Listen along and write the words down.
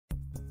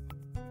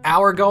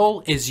Our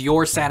goal is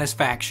your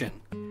satisfaction.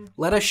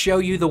 Let us show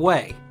you the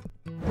way.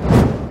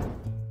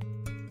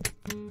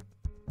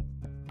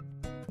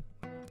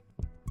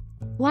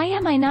 Why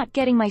am I not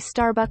getting my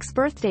Starbucks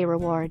birthday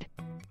reward?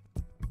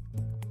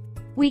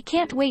 We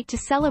can't wait to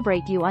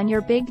celebrate you on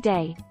your big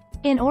day.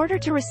 In order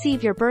to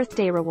receive your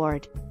birthday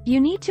reward, you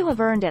need to have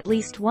earned at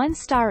least 1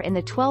 star in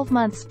the 12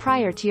 months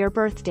prior to your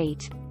birth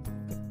date.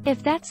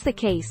 If that's the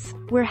case,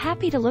 we're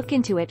happy to look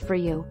into it for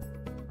you.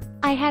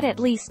 I had at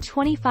least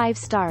 25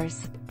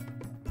 stars.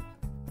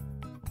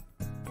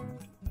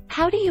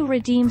 How do you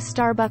redeem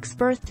Starbucks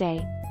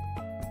birthday?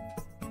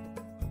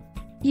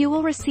 You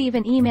will receive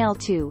an email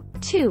 2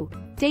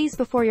 days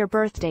before your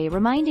birthday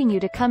reminding you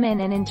to come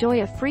in and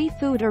enjoy a free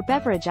food or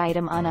beverage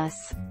item on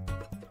us.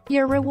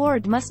 Your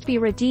reward must be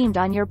redeemed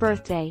on your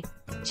birthday.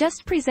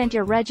 Just present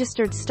your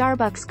registered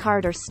Starbucks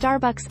card or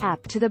Starbucks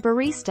app to the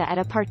barista at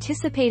a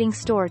participating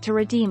store to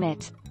redeem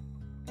it.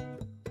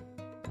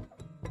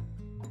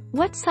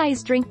 What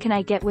size drink can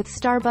I get with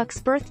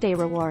Starbucks birthday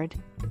reward?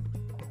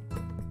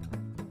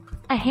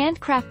 A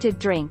handcrafted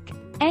drink,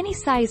 any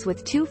size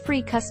with 2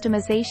 free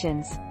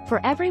customizations, for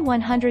every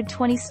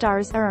 120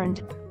 stars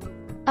earned.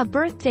 A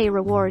birthday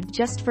reward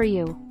just for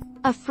you.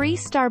 A free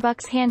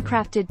Starbucks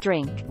handcrafted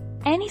drink,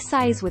 any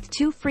size with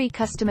 2 free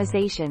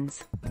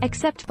customizations,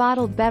 except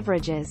bottled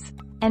beverages,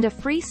 and a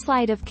free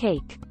slide of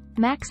cake,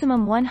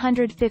 maximum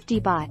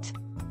 150 baht.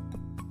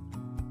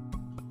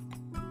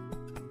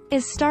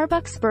 Is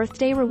Starbucks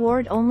birthday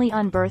reward only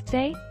on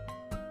birthday?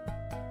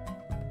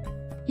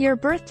 Your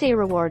birthday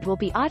reward will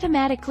be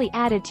automatically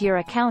added to your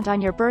account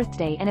on your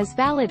birthday and is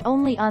valid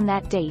only on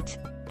that date.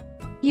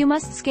 You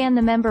must scan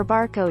the member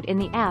barcode in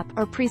the app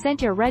or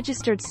present your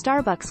registered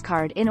Starbucks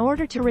card in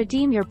order to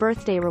redeem your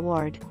birthday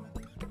reward.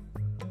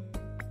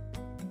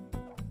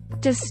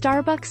 Does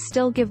Starbucks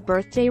still give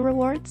birthday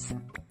rewards?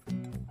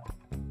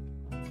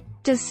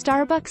 Does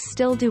Starbucks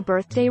still do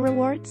birthday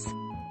rewards?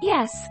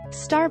 Yes,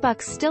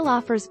 Starbucks still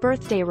offers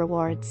birthday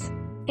rewards.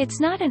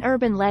 It's not an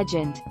urban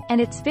legend, and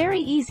it's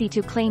very easy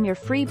to claim your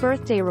free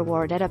birthday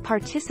reward at a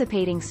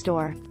participating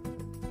store.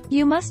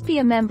 You must be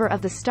a member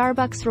of the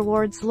Starbucks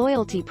Rewards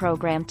loyalty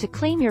program to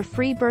claim your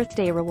free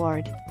birthday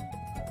reward.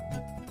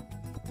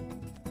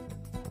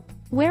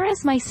 Where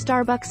is my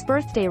Starbucks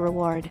birthday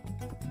reward?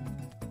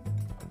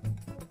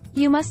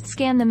 You must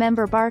scan the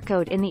member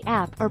barcode in the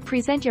app or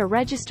present your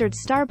registered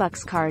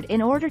Starbucks card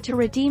in order to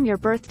redeem your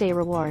birthday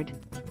reward.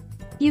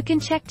 You can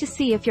check to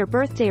see if your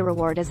birthday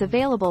reward is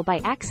available by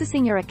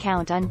accessing your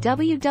account on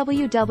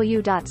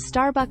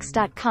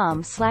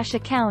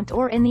www.starbucks.com/account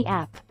or in the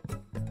app.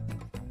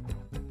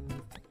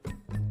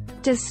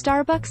 Does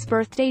Starbucks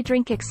birthday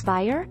drink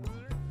expire?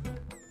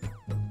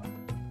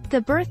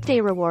 The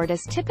birthday reward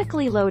is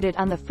typically loaded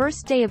on the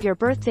first day of your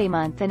birthday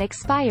month and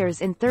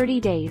expires in 30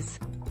 days.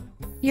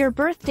 Your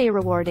birthday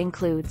reward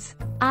includes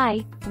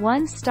I.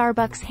 1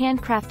 Starbucks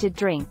handcrafted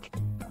drink,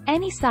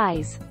 any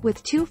size,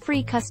 with 2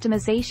 free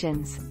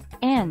customizations,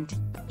 and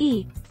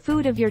E.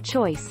 Food of your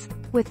choice,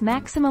 with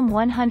maximum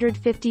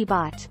 150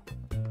 baht.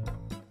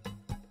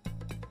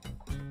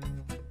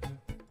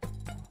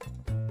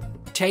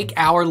 Take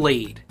our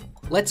lead.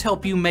 Let's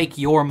help you make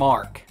your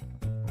mark.